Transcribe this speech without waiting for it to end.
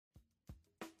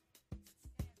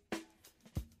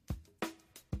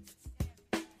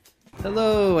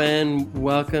Hello and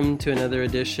welcome to another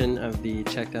edition of the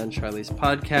Check Down Charlie's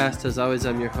podcast. As always,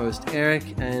 I'm your host, Eric,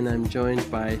 and I'm joined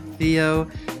by Theo.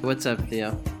 What's up,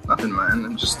 Theo? Nothing, man.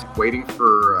 I'm just waiting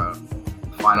for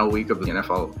the final week of the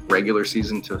NFL regular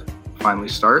season to finally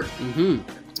start.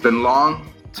 It's been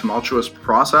long, tumultuous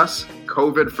process.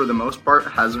 COVID, for the most part,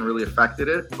 hasn't really affected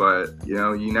it, but,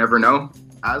 you never know.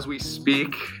 As we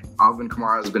speak, Alvin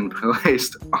Kamara has been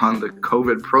placed on the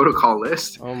COVID protocol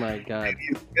list. Oh my God.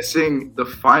 He's missing the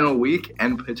final week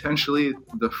and potentially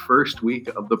the first week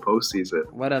of the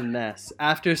postseason. What a mess.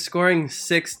 After scoring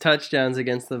 6 touchdowns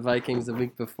against the Vikings the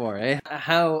week before, eh?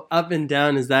 How up and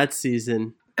down is that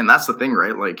season? And that's the thing,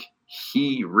 right? Like,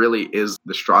 he really is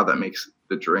the straw that makes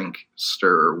the drink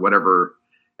stir, or whatever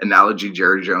analogy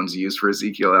Jerry Jones used for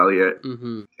Ezekiel Elliott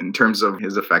in terms of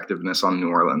his effectiveness on New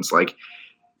Orleans. Like,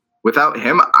 without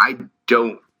him, I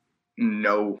don't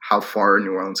know how far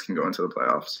New Orleans can go into the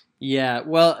playoffs. Yeah,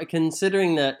 well,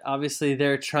 considering that obviously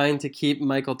they're trying to keep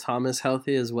Michael Thomas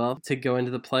healthy as well to go into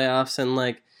the playoffs, and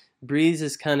like Breeze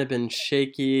has kind of been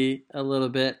shaky a little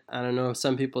bit. I don't know,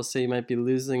 some people say he might be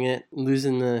losing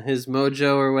his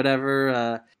mojo or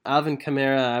whatever. Alvin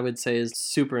Kamara, I would say, is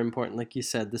super important, like you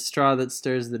said, the straw that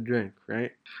stirs the drink,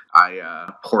 right?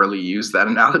 I poorly used that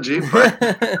analogy,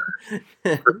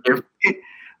 but forgive me.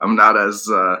 I'm not as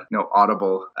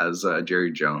audible as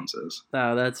Jerry Jones is.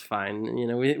 Oh, that's fine.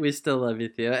 We still love you,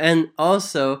 Theo. And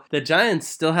also, the Giants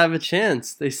still have a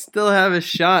chance. They still have a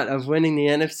shot of winning the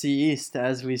NFC East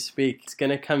as we speak. It's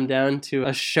going to come down to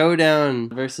a showdown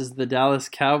versus the Dallas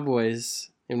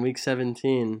Cowboys in Week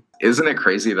 17. Isn't it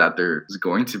crazy that there's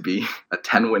going to be a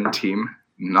 10-win team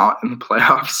not in the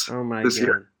playoffs this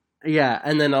year? Yeah,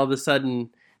 and then all of a sudden,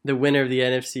 the winner of the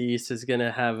NFC East is going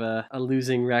to have a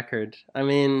losing record. I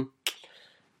mean,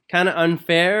 kind of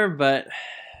unfair, but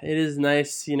it is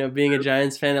nice, being a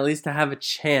Giants fan, at least to have a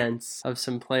chance of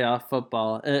some playoff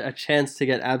football, a chance to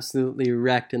get absolutely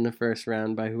wrecked in the first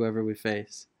round by whoever we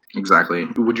face. Exactly.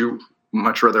 Would you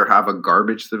much rather have a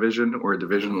garbage division or a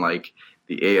division like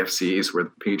the AFC East where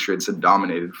the Patriots had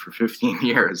dominated for 15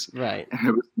 years? Right. And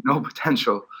there was no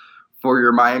potential for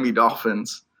your Miami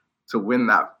Dolphins to win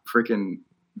that freaking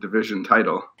division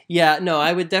title. Yeah, no,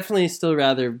 I would definitely still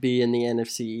rather be in the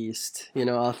NFC East,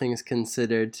 all things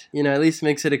considered. At least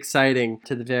makes it exciting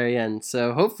to the very end.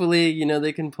 So hopefully,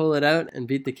 they can pull it out and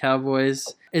beat the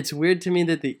Cowboys. It's weird to me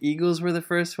that the Eagles were the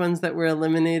first ones that were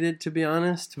eliminated, to be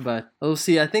honest, but we'll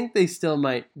see. I think they still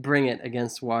might bring it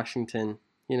against Washington.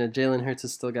 Jalen Hurts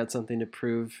has still got something to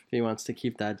prove if he wants to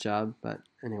keep that job. But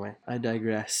anyway, I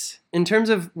digress. In terms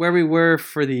of where we were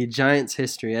for the Giants'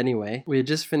 history anyway, we had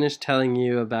just finished telling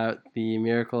you about the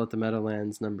Miracle at the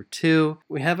Meadowlands #2.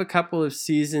 We have a couple of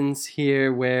seasons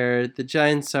here where the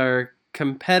Giants are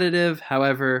competitive,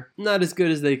 however, not as good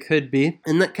as they could be.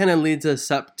 And that kind of leads us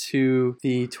up to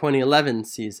the 2011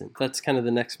 season. That's kind of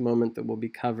the next moment that we'll be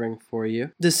covering for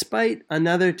you. Despite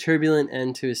another turbulent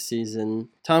end to his season,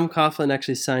 Tom Coughlin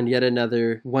actually signed yet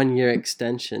another one-year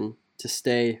extension to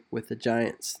stay with the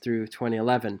Giants through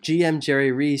 2011. GM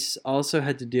Jerry Reese also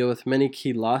had to deal with many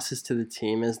key losses to the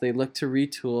team as they looked to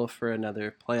retool for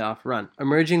another playoff run.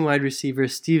 Emerging wide receiver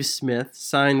Steve Smith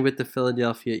signed with the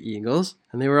Philadelphia Eagles,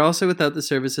 and they were also without the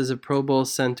services of Pro Bowl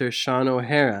center Sean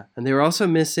O'Hara. And they were also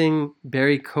missing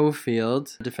Barry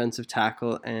Cofield, defensive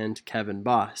tackle, and Kevin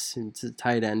Boss, who's a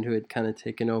tight end who had kind of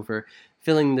taken over,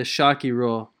 filling the Shockey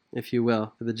role, if you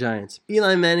will, for the Giants.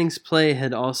 Eli Manning's play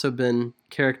had also been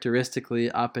characteristically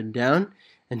up and down,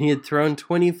 and he had thrown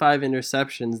 25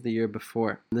 interceptions the year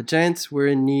before. The Giants were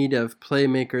in need of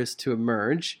playmakers to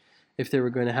emerge if they were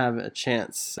going to have a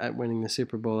chance at winning the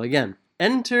Super Bowl again.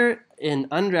 Enter an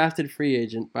undrafted free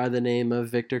agent by the name of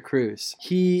Victor Cruz.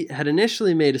 He had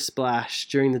initially made a splash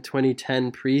during the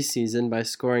 2010 preseason by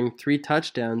scoring 3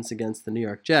 touchdowns against the New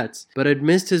York Jets, but had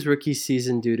missed his rookie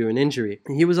season due to an injury.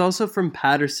 He was also from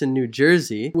Paterson, New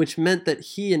Jersey, which meant that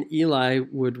he and Eli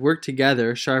would work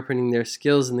together, sharpening their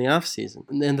skills in the offseason.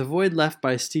 And the void left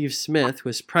by Steve Smith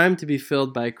was primed to be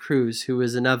filled by Cruz, who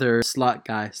was another slot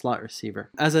receiver.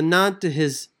 As a nod to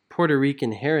his Puerto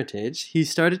Rican heritage, he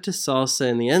started to salsa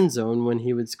in the end zone when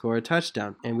he would score a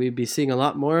touchdown. And we'd be seeing a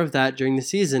lot more of that during the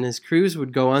season as Cruz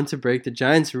would go on to break the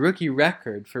Giants' rookie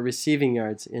record for receiving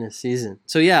yards in a season.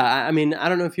 So yeah, I mean, I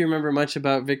don't know if you remember much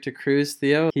about Victor Cruz,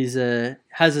 Theo. He's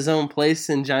has his own place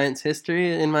in Giants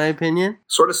history, in my opinion.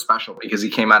 Sort of special because he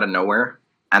came out of nowhere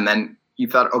and then you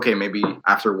thought, okay, maybe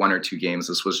after 1 or 2 games,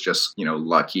 this was just,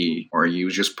 lucky, or he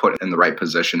was just put in the right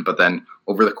position. But then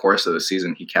over the course of the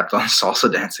season, he kept on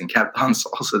salsa dancing.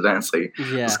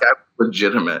 Yeah. This guy was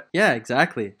legitimate. Yeah,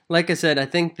 exactly. Like I said, I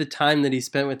think the time that he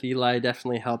spent with Eli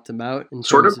definitely helped him out.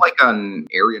 Sort of like an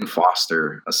Arian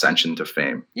Foster ascension to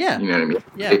fame. Yeah. You know what I mean?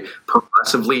 Yeah. They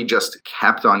progressively just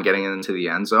kept on getting into the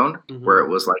end zone, where it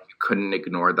was like you couldn't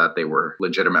ignore that they were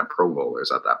legitimate Pro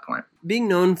Bowlers at that point. Being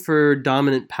known for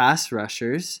dominant pass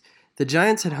rushers, the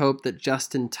Giants had hoped that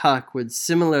Justin Tuck would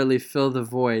similarly fill the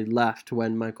void left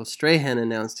when Michael Strahan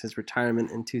announced his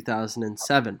retirement in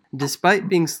 2007. Despite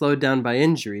being slowed down by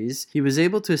injuries, he was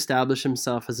able to establish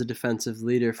himself as a defensive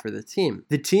leader for the team.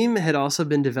 The team had also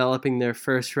been developing their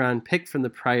first-round pick from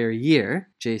the prior year,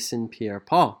 Jason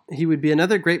Pierre-Paul. He would be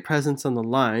another great presence on the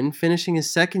line, finishing his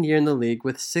second year in the league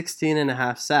with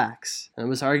 16.5 sacks, and it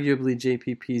was arguably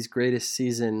JPP's greatest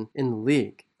season in the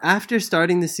league. After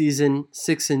starting the season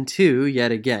 6-2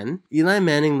 yet again, Eli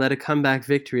Manning led a comeback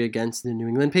victory against the New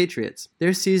England Patriots.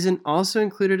 Their season also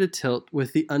included a tilt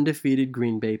with the undefeated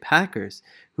Green Bay Packers,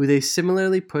 who they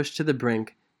similarly pushed to the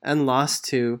brink and lost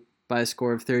to by a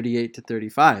score of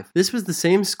 38-35. This was the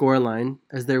same scoreline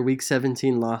as their Week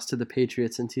 17 loss to the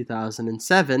Patriots in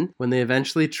 2007, when they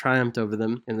eventually triumphed over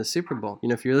them in the Super Bowl.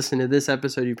 If you're listening to this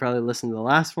episode, you probably listened to the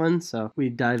last one, so we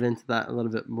dive into that a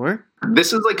little bit more.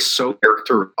 This is so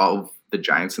character of the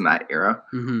Giants in that era,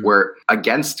 where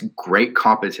against great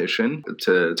competition,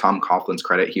 to Tom Coughlin's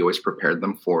credit, he always prepared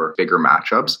them for bigger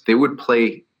matchups. They would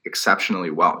play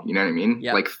exceptionally well. You know what I mean?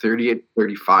 Yeah.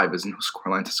 38-35 is no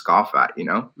scoreline to scoff at,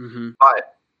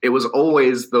 But it was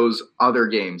always those other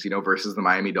games, versus the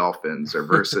Miami Dolphins or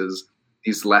versus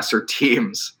these lesser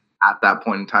teams at that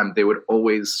point in time. They would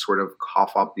always sort of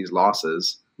cough up these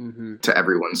losses. To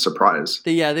everyone's surprise.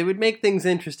 They would make things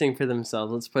interesting for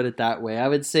themselves, let's put it that way. I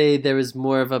would say there was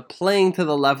more of a playing to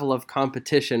the level of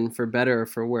competition, for better or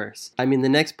for worse. The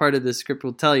next part of the script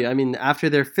will tell you, after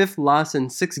their 5th loss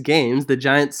in 6 games, the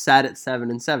Giants sat at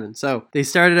 7-7. So they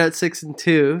started out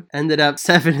 6-2, ended up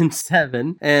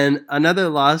 7-7, and another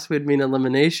loss would mean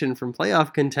elimination from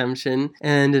playoff contention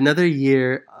and another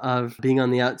year of being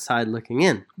on the outside looking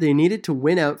in. They needed to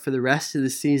win out for the rest of the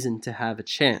season to have a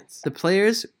chance. The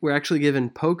players were actually given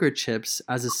poker chips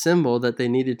as a symbol that they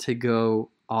needed to go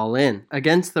all in.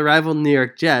 Against the rival New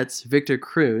York Jets, Victor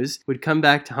Cruz would come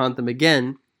back to haunt them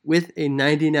again with a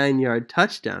 99-yard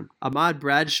touchdown. Ahmad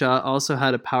Bradshaw also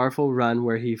had a powerful run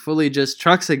where he fully just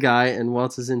trucks a guy and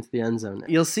waltzes into the end zone.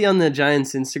 You'll see on the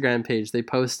Giants Instagram page, they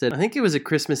posted, I think it was a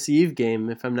Christmas Eve game,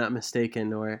 if I'm not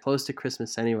mistaken, or close to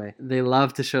Christmas anyway. They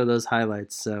love to show those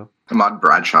highlights, so. Ahmad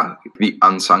Bradshaw, the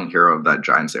unsung hero of that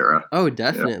Giants era. Oh,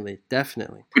 definitely,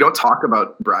 definitely. We don't talk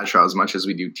about Bradshaw as much as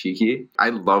we do Tiki. I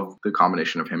love the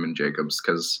combination of him and Jacobs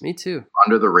because me too.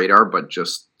 Under the radar, but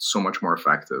just so much more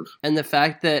effective. And the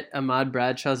fact that Ahmad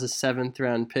Bradshaw's a 7th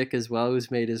round pick as well,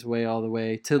 who's made his way all the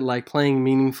way to playing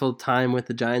meaningful time with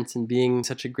the Giants and being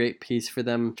such a great piece for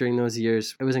them during those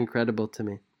years, it was incredible to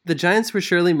me. The Giants were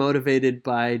surely motivated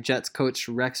by Jets coach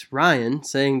Rex Ryan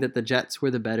saying that the Jets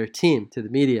were the better team to the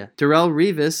media. Darrelle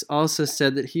Revis also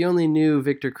said that he only knew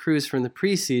Victor Cruz from the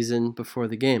preseason before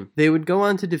the game. They would go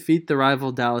on to defeat the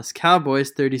rival Dallas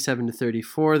Cowboys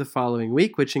 37-34 the following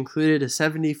week, which included a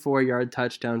 74-yard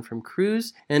touchdown from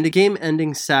Cruz and a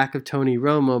game-ending sack of Tony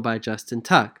Romo by Justin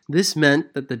Tuck. This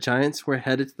meant that the Giants were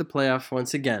headed to the playoff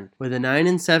once again. With a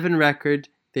 9-7 record,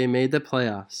 they made the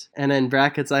playoffs. And in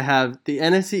brackets I have, the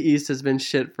NFC East has been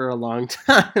shit for a long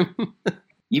time.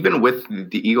 Even with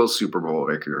the Eagles Super Bowl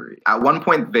victory, at one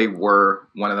point they were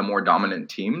one of the more dominant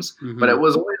teams, but it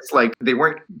was always they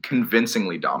weren't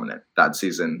convincingly dominant that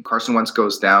season. Carson Wentz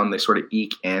goes down, they sort of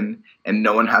eke in, and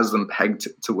no one has them pegged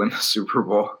to win the Super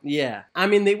Bowl. Yeah.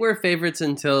 They were favorites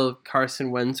until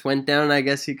Carson Wentz went down, I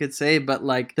guess you could say, but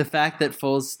the fact that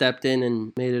Foles stepped in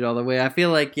and made it all the way, I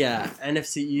feel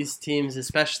NFC East teams,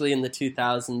 especially in the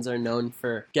 2000s, are known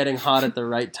for getting hot at the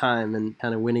right time and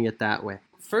kind of winning it that way.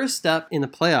 First up in the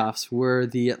playoffs were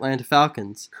the Atlanta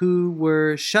Falcons, who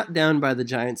were shut down by the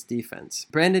Giants' defense.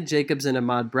 Brandon Jacobs and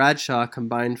Ahmad Bradshaw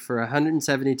combined for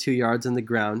 172 yards on the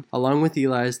ground, along with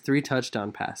Eli's 3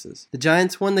 touchdown passes. The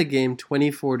Giants won the game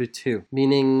 24-2,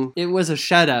 meaning it was a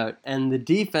shutout, and the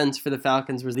defense for the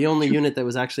Falcons was the only unit that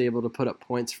was actually able to put up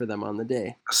points for them on the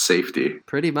day. Safety.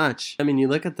 Pretty much. You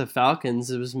look at the Falcons,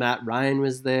 it was Matt Ryan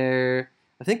was there.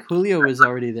 I think Julio was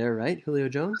already there, right? Julio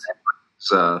Jones?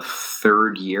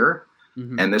 Third year,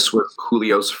 and this was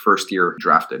Julio's first year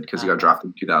drafted because he got drafted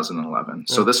in 2011.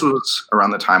 So this was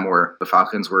around the time where the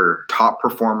Falcons were top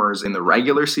performers in the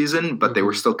regular season, but they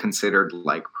were still considered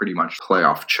pretty much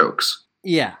playoff chokes.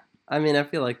 Yeah. I mean, I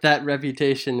feel like that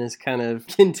reputation is kind of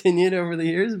continued over the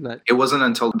years, but it wasn't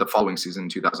until the following season,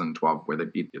 2012, where they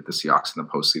beat the Seahawks in the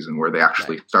postseason, where they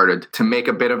actually started to make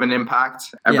a bit of an impact.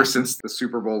 Ever since the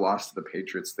Super Bowl loss to the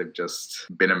Patriots, they've just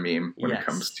been a meme when it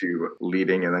comes to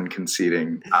leading and then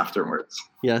conceding afterwards.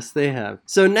 Yes, they have.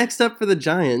 So next up for the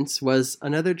Giants was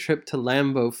another trip to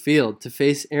Lambeau Field to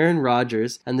face Aaron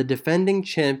Rodgers and the defending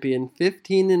champion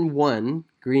 15-1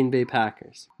 Green Bay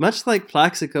Packers. Much like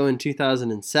Plaxico in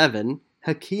 2007,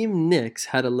 Hakeem Nicks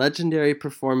had a legendary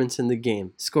performance in the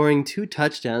game, scoring 2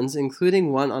 touchdowns,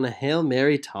 including one on a Hail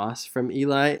Mary toss from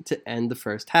Eli to end the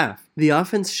first half. The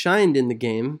offense shined in the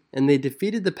game, and they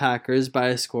defeated the Packers by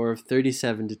a score of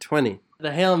 37-20.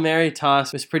 The Hail Mary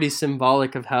toss was pretty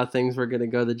symbolic of how things were going to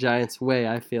go the Giants' way,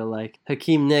 I feel like.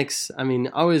 Hakeem Nicks, I mean,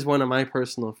 always one of my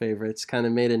personal favorites, kind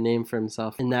of made a name for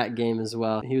himself in that game as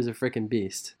well. He was a freaking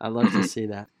beast. I love to see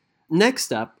that.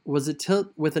 Next up was a tilt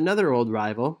with another old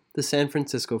rival, the San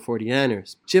Francisco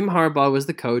 49ers. Jim Harbaugh was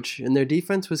the coach, and their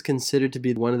defense was considered to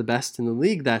be one of the best in the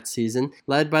league that season,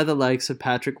 led by the likes of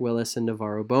Patrick Willis and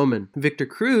Navarro Bowman. Victor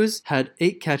Cruz had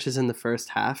 8 catches in the first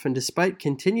half, and despite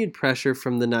continued pressure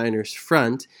from the Niners'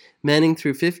 front, Manning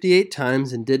threw 58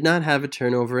 times and did not have a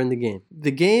turnover in the game.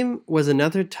 The game was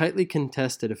another tightly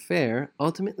contested affair,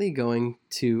 ultimately going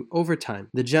to overtime.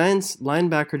 The Giants'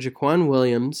 linebacker Jaquan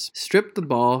Williams stripped the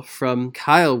ball from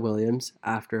Kyle Williams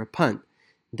after a punt.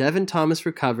 Devin Thomas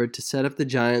recovered to set up the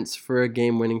Giants for a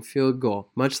game-winning field goal.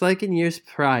 Much like in years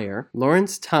prior,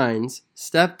 Lawrence Tynes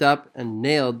stepped up and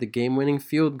nailed the game-winning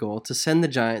field goal to send the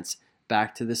Giants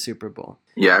back to the Super Bowl.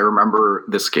 Yeah, I remember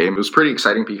this game. It was pretty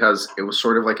exciting because it was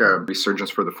sort of like a resurgence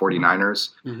for the 49ers.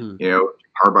 You know,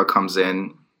 Harbaugh comes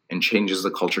in and changes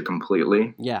the culture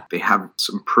completely. Yeah. They have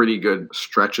some pretty good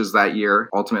stretches that year,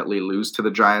 ultimately lose to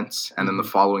the Giants, and then the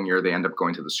following year they end up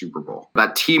going to the Super Bowl.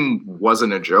 That team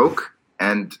wasn't a joke,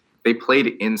 and they played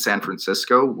in San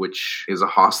Francisco, which is a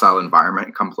hostile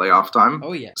environment come playoff time.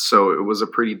 Oh, yeah. So it was a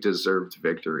pretty deserved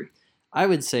victory. I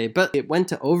would say, but it went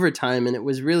to overtime, and it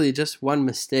was really just one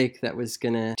mistake that was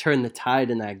going to turn the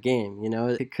tide in that game. You know,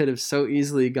 it could have so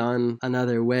easily gone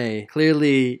another way.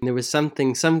 Clearly, there was some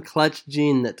clutch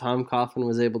gene that Tom Coughlin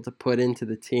was able to put into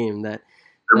the team that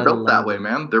they're built that way,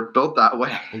 man. They're built that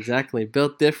way. Exactly.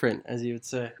 Built different, as you would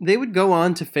say. They would go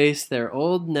on to face their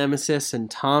old nemesis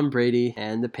and Tom Brady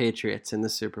and the Patriots in the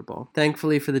Super Bowl.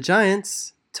 Thankfully for the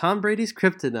Giants, Tom Brady's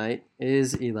kryptonite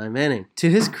is Eli Manning. To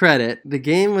his credit, the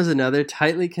game was another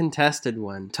tightly contested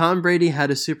one. Tom Brady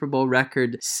had a Super Bowl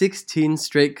record 16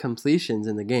 straight completions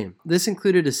in the game. This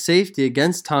included a safety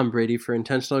against Tom Brady for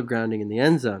intentional grounding in the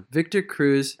end zone. Victor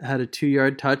Cruz had a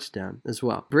 2-yard touchdown as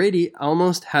well. Brady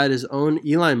almost had his own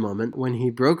Eli moment when he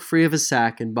broke free of a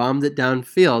sack and bombed it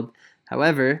downfield.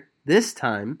 However, this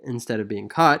time, instead of being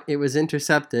caught, it was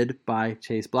intercepted by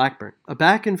Chase Blackburn. A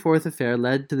back-and-forth affair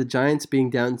led to the Giants being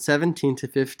down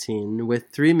 17-15 with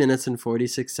 3 minutes and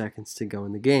 46 seconds to go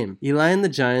in the game. Eli and the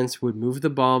Giants would move the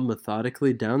ball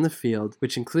methodically down the field,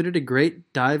 which included a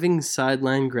great diving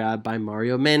sideline grab by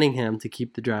Mario Manningham to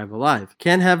keep the drive alive.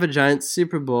 Can't have a Giants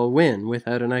Super Bowl win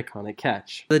without an iconic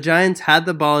catch. The Giants had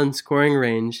the ball in scoring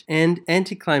range, and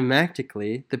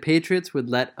anticlimactically, the Patriots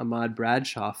would let Ahmad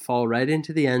Bradshaw fall right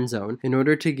into the end zone in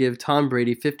order to give Tom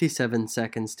Brady 57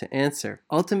 seconds to answer.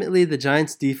 Ultimately, the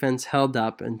Giants' defense held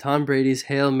up, and Tom Brady's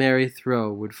Hail Mary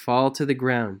throw would fall to the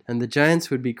ground, and the Giants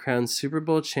would be crowned Super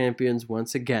Bowl champions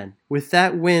once again. With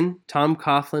that win, Tom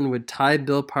Coughlin would tie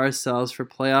Bill Parcells for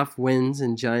playoff wins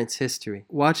in Giants history.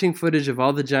 Watching footage of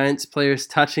all the Giants players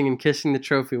touching and kissing the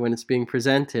trophy when it's being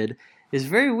presented is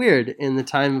very weird in the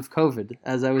time of COVID.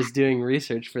 As I was doing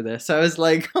research for this, I was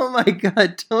like, oh my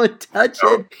God, don't touch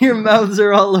it. Your mouths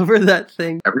are all over that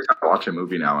thing. Every time I watch a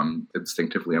movie now, I'm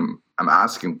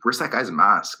asking, where's that guy's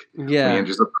mask? Yeah. When he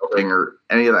enters the building or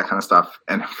any of that kind of stuff.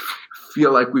 And I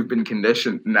feel like we've been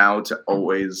conditioned now to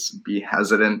always be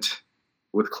hesitant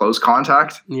with close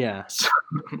contact. Yeah. So,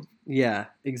 yeah,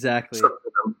 exactly. So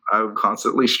I'm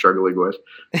constantly struggling with.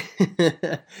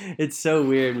 It's so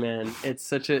weird, man. It's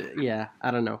such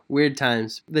I don't know, weird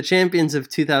times. The champions of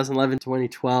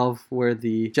 2011-2012 were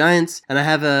the Giants, and I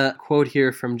have a quote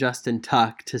here from Justin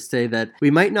Tuck to say that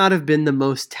we might not have been the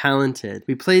most talented.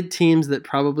 We played teams that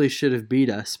probably should have beat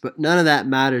us, but none of that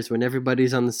matters when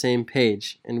everybody's on the same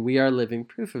page, and we are living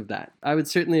proof of that. I would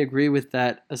certainly agree with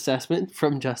that assessment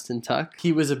from Justin Tuck.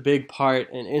 He was a big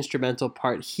part, an instrumental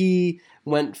part. He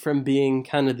went from being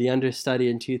kind of the understudy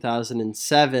in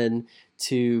 2007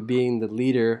 to being the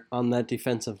leader on that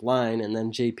defensive line, and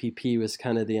then JPP was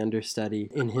kind of the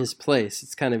understudy in his place.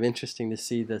 It's kind of interesting to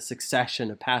see the succession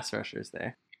of pass rushers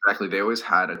there. Exactly. They always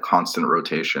had a constant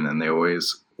rotation, and they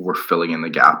always were filling in the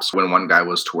gaps when one guy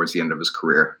was towards the end of his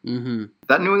career. Mm-hmm.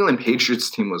 That New England Patriots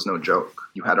team was no joke.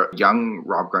 You had a young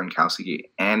Rob Gronkowski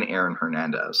and Aaron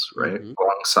Hernandez, right? Mm-hmm.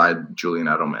 Alongside Julian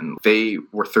Edelman. They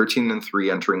were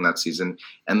 13-3 entering that season.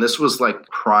 And this was like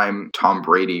prime Tom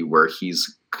Brady, where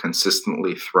he's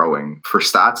consistently throwing for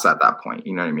stats at that point.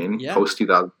 You know what I mean? Yeah. Post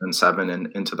 2007 and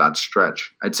into that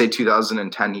stretch. I'd say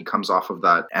 2010, he comes off of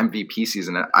that MVP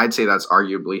season. And I'd say that's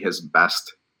arguably his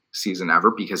best season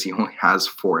ever because he only has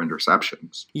 4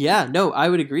 interceptions. Yeah, no, I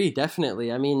would agree, definitely.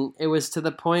 I mean, it was to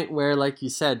the point where, like you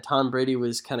said, Tom Brady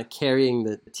was kind of carrying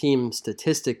the team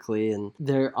statistically, and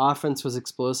their offense was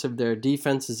explosive. Their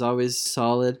defense is always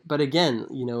solid. But again,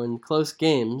 in close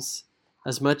games,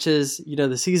 as much as,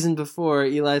 the season before,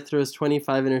 Eli throws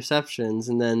 25 interceptions,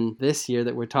 and then this year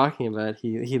that we're talking about,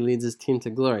 he leads his team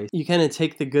to glory. You kind of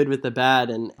take the good with the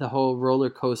bad, and the whole roller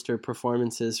coaster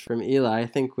performances from Eli, I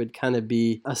think, would kind of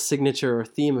be a signature or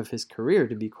theme of his career,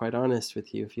 to be quite honest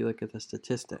with you, if you look at the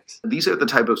statistics. These are the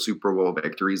type of Super Bowl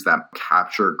victories that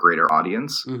capture a greater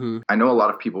audience. Mm-hmm. I know a lot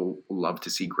of people love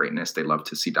to see greatness. They love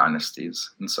to see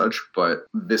dynasties and such, but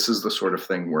this is the sort of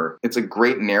thing where it's a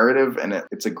great narrative and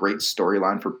it's a great storyline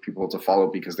for people to follow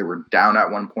because they were down at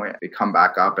one point, they come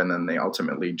back up, and then they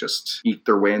ultimately just eat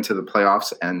their way into the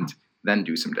playoffs and then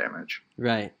do some damage.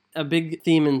 Right. A big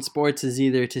theme in sports is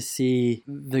either to see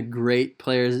the great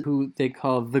players who they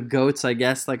call the GOATs, I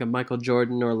guess, like a Michael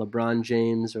Jordan or LeBron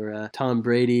James or a Tom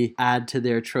Brady, add to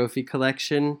their trophy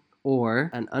collection, or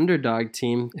an underdog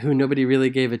team who nobody really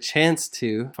gave a chance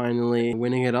to finally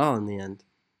winning it all in the end.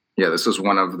 Yeah, this is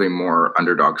one of the more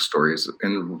underdog stories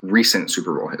in recent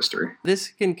Super Bowl history. This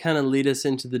can kind of lead us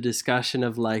into the discussion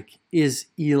of, is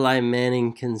Eli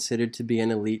Manning considered to be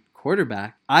an elite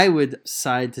quarterback? I would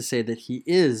side to say that he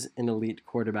is an elite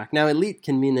quarterback. Now, elite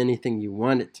can mean anything you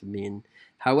want it to mean.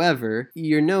 However,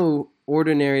 you're no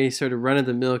ordinary sort of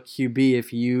run-of-the-mill QB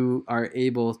if you are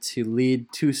able to lead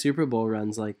 2 Super Bowl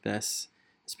runs like this,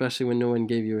 especially when no one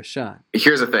gave you a shot.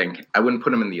 Here's the thing. I wouldn't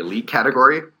put him in the elite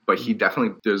category, but he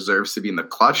definitely deserves to be in the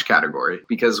clutch category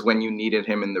because when you needed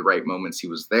him in the right moments, he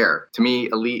was there. To me,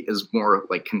 elite is more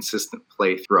like consistent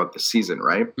play throughout the season,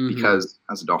 right? Mm-hmm. Because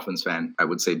as a Dolphins fan, I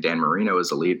would say Dan Marino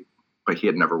is elite, but he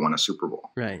had never won a Super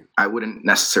Bowl. Right. I wouldn't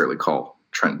necessarily call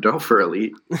Trent Dilfer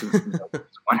elite. He's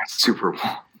won a Super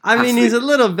Bowl. I mean, he's a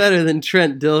little better than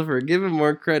Trent Dilfer. Give him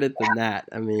more credit than that.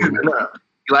 I mean...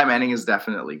 Eli Manning is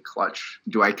definitely clutch.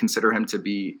 Do I consider him to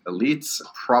be elite?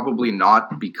 Probably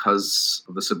not, because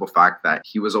of the simple fact that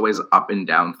he was always up and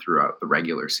down throughout the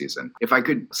regular season. If I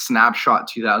could snapshot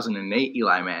 2008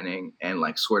 Eli Manning and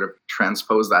sort of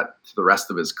transpose that to the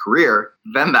rest of his career,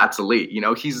 then that's elite.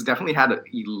 He's definitely had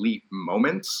elite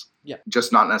moments,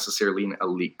 just not necessarily an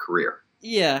elite career.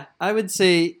 Yeah, I would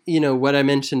say, what I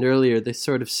mentioned earlier, the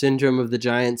sort of syndrome of the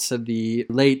Giants of the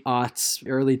late aughts,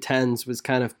 early 10s was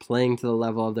kind of playing to the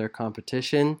level of their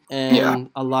competition. And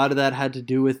a lot of that had to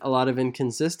do with a lot of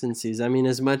inconsistencies. I mean,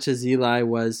 as much as Eli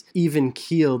was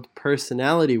even-keeled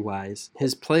personality-wise,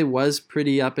 his play was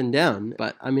pretty up and down.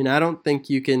 But, I mean, I don't think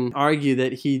you can argue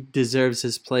that he deserves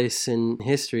his place in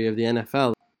history of the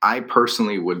NFL. I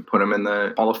personally would put him in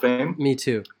the Hall of Fame. Me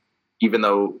too. Even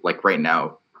though, right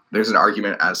now, there's an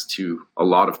argument as to a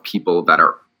lot of people that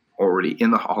are already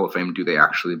in the Hall of Fame. Do they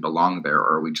actually belong there,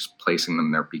 or are we just placing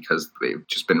them there because they've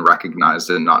just been recognized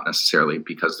and not necessarily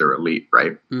because they're elite,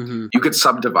 right? Mm-hmm. You could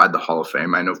subdivide the Hall of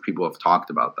Fame. I know people have talked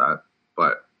about that.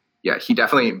 But yeah, he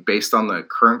definitely, based on the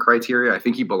current criteria, I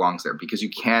think he belongs there because you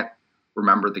can't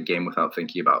remember the game without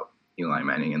thinking about Eli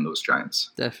Manning and those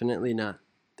Giants. Definitely not.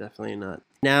 Definitely not.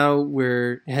 Now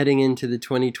we're heading into the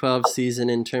 2012 season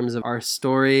in terms of our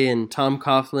story, and Tom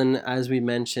Coughlin, as we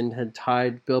mentioned, had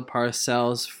tied Bill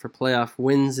Parcells for playoff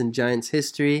wins in Giants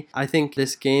history. I think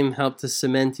this game helped to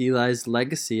cement Eli's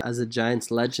legacy as a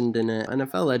Giants legend and an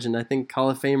NFL legend. I think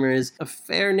Hall of Famer is a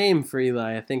fair name for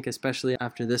Eli, I think, especially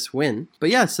after this win.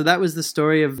 But yeah, so that was the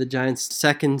story of the Giants'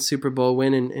 second Super Bowl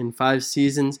win in 5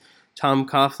 seasons. Tom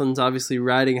Coughlin's obviously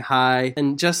riding high,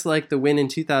 and just like the win in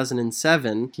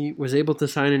 2007, he was able to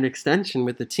sign an extension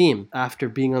with the team after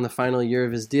being on the final year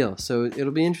of his deal. So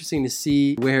it'll be interesting to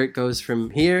see where it goes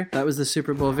from here. That was the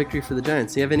Super Bowl victory for the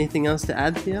Giants. Do you have anything else to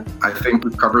add, Theo? I think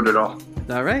we've covered it all.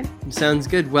 All right. Sounds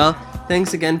good. Well,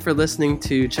 thanks again for listening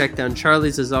to Check Down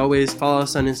Charlie's. As always, follow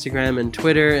us on Instagram and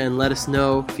Twitter and let us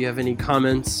know if you have any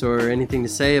comments or anything to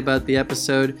say about the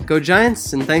episode. Go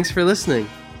Giants, and thanks for listening.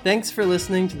 Thanks for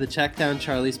listening to the Check Down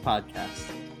Charlie's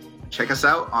podcast. Check us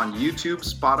out on YouTube,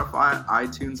 Spotify,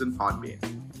 iTunes, and Podbean.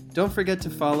 Don't forget to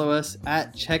follow us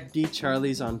at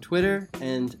CheckDCharlies on Twitter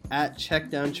and at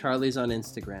CheckDownCharlies on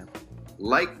Instagram.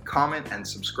 Like, comment, and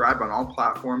subscribe on all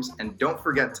platforms, and don't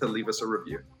forget to leave us a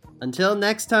review. Until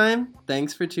next time,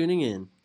 thanks for tuning in.